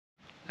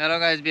Hello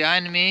guys,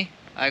 behind me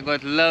I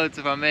got loads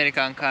of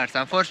American cars.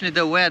 Unfortunately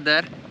the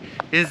weather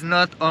is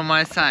not on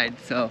my side,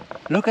 so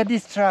look at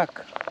this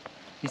truck.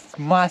 It's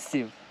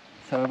massive.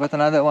 So we got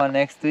another one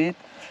next to it.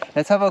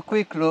 Let's have a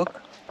quick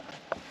look.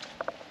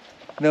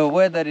 The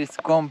weather is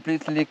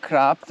completely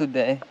crap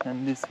today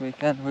and this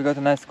weekend. We got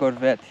a nice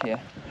Corvette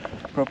here.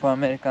 Proper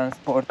American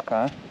sport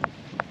car.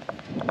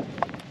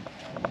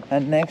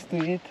 And next to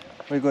it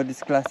we got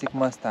this classic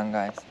Mustang,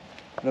 guys.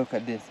 Look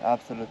at this,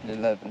 absolutely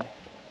lovely.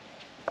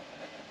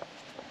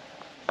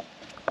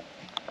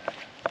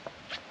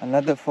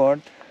 Another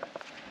Ford.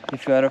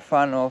 If you are a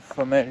fan of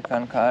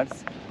American cars,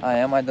 I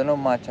am. I don't know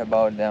much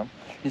about them.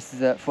 This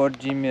is a Ford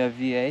Jimmy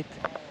V8.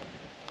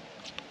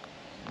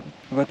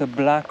 We got a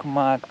black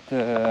matte,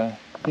 I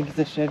think it's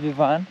a Chevy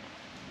van.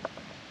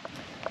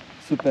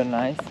 Super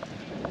nice.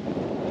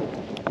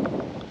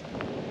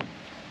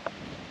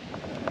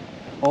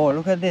 Oh,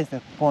 look at this,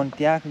 a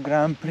Pontiac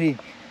Grand Prix.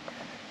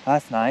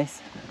 That's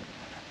nice.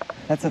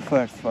 That's a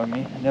first for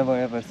me. Never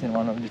ever seen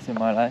one of these in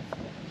my life.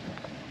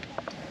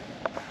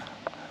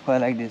 I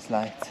like these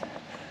lights.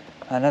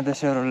 Another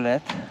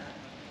Chevrolet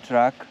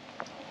truck.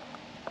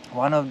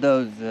 One of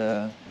those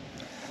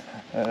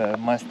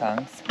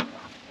Mustangs.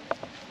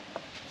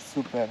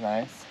 Super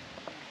nice.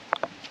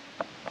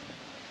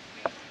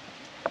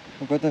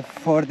 We got a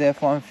Ford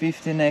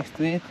F-150 next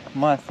to it.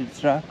 Massive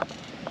truck.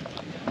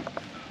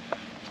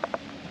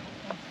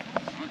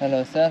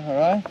 Hello sir,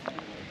 alright?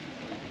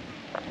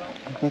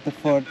 We got a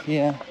Ford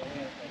here.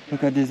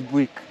 Look at this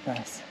Buick,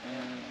 guys.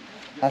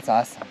 That's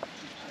awesome.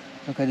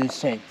 Look at this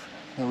shape.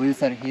 The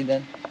wheels are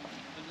hidden.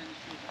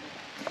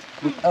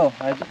 Oh,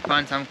 I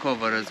found some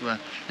cover as well.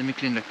 Let me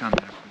clean the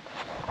camera.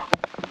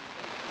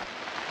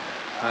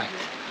 Right,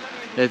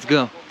 let's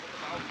go.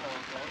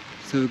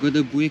 So we got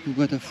a Buick, we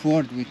got a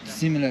Ford with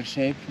similar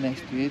shape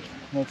next to it.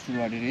 Not sure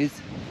what it is.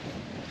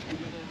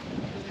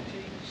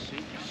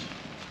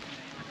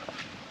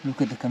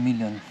 Look at the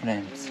chameleon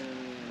flames.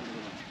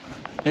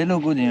 They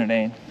look good in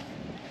rain.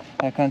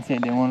 I can't say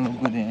they won't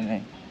look good in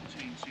rain.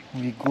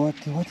 We got,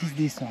 what is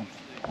this one?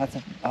 That's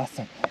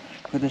awesome.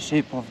 Look at the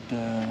shape of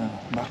the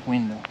back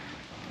window.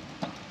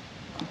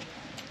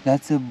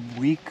 That's a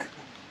Buick,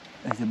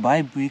 it's a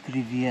Buick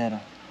Riviera.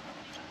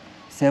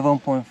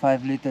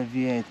 7.5 liter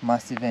V8,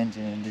 massive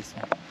engine in this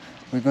one.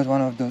 We got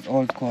one of those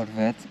old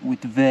Corvettes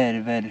with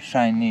very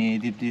shiny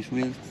deep dish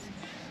wheels.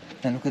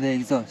 And look at the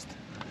exhaust.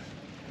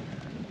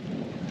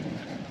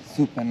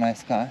 Super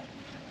nice car.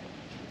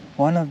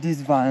 One of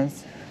these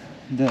vans,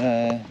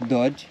 the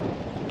Dodge.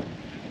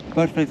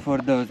 Perfect for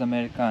those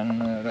American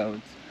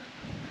roads.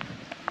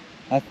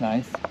 That's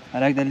nice. I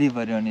like the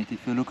livery on it.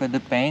 If you look at the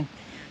paint,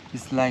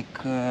 it's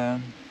like, I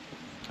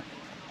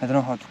don't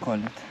know how to call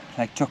it,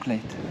 like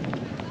chocolate.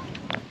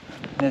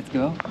 Let's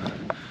go.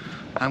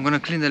 I'm gonna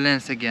clean the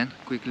lens again,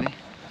 quickly.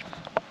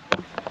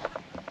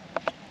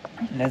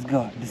 Let's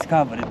go.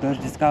 Discovery, Dodge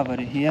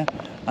Discovery here.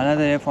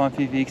 Another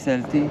F-150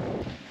 XLT.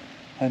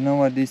 I don't know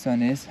what this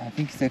one is. I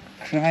think it's a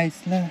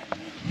Chrysler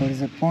or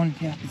it's a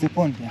Pontiac. It's a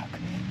Pontiac.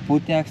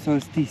 Pontiac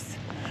Solstice.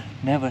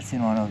 Never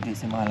seen one of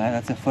these in my life.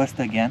 That's a first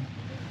again.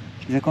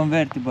 It's a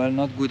convertible,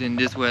 not good in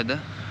this weather.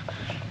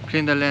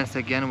 Clean the lens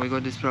again. We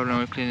got this problem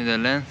with cleaning the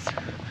lens.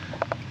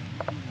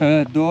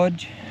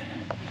 Dodge.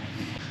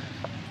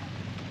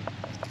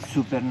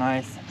 Super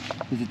nice.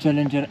 It's a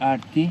Challenger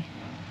RT.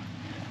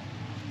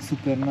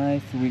 Super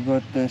nice. We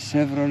got the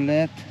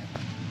Chevrolet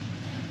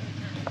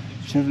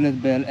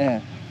Bel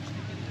Air.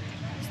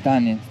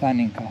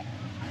 Stunning car.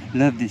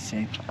 Love this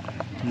shape.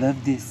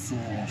 Love this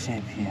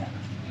shape here.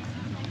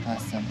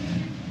 Awesome.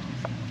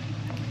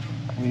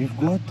 We've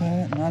got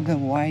another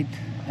white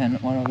and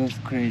one of those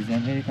crazy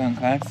American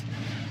cars.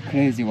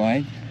 Crazy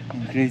white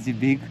and crazy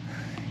big.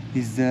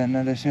 Is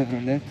another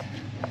Chevrolet.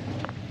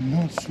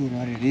 Not sure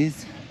what it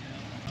is.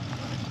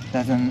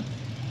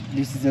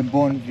 This is a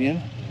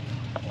Bonneville.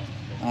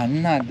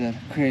 Another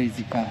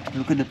crazy car.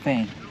 Look at the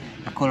paint.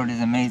 The color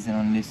is amazing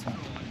on this one.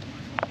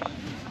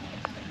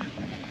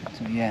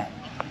 So yeah,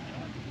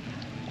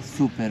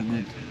 super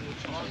good.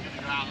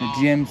 The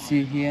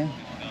GMC here.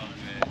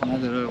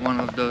 Another one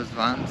of those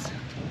vans.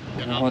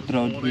 The hot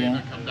rod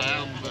here.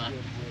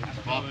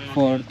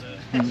 Ford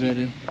and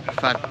very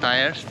fat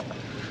tires.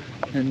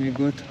 And we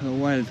got a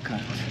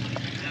Wildcat.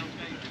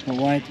 A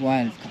white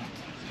Wildcat.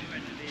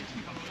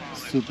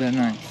 Super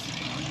nice.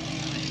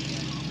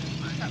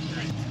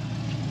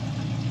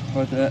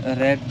 Got a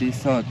red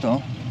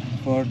DeSoto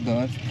 4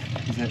 doors.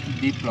 It's a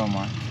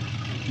Diplomat.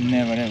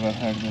 Never ever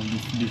heard of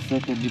this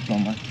DeSoto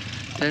Diplomat.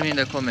 Tell me in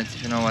the comments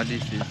if you know what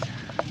this is.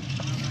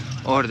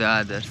 Or the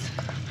others.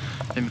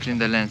 Let me clean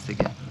the lens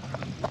again.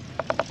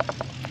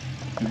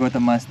 We got a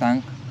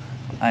Mustang.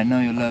 I know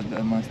you love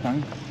a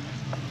Mustang.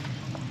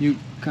 You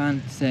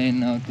can't say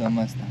no to a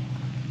Mustang.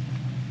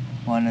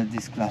 One of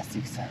these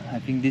classics. I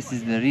think this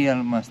is the real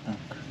Mustang.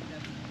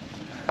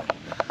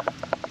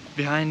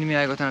 Behind me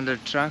I got another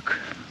truck.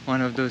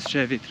 One of those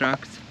Chevy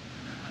trucks.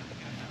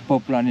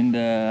 Popular in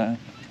the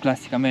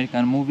classic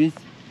American movies.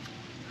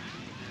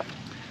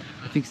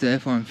 I think it's the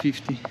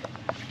F-150.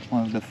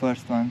 One of the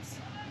first ones.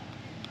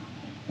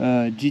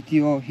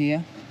 GTO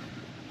here.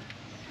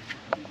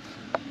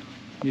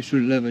 You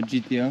should love a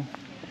GTO.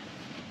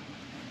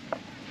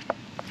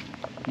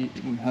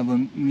 We have a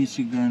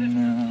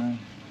Michigan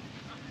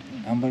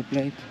number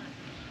plate.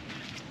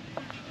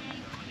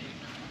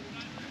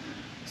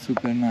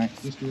 Super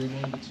nice.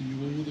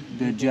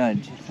 The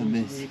Judge, so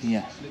this,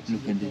 yeah,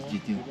 look at this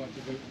GTO.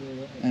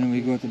 And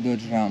we got a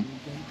Dodge Ram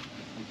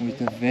with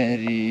a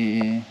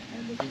very,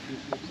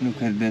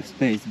 look at the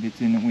space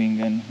between wing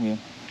and wheel.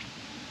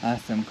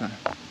 Awesome car.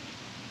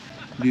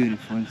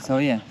 Beautiful. So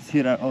yeah,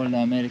 here are all the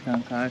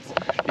American cars.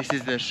 This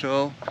is the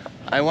show.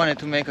 I wanted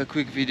to make a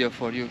quick video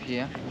for you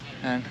here,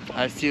 and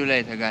I'll see you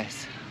later,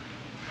 guys.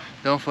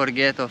 Don't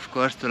forget, of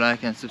course, to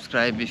like and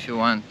subscribe if you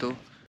want to.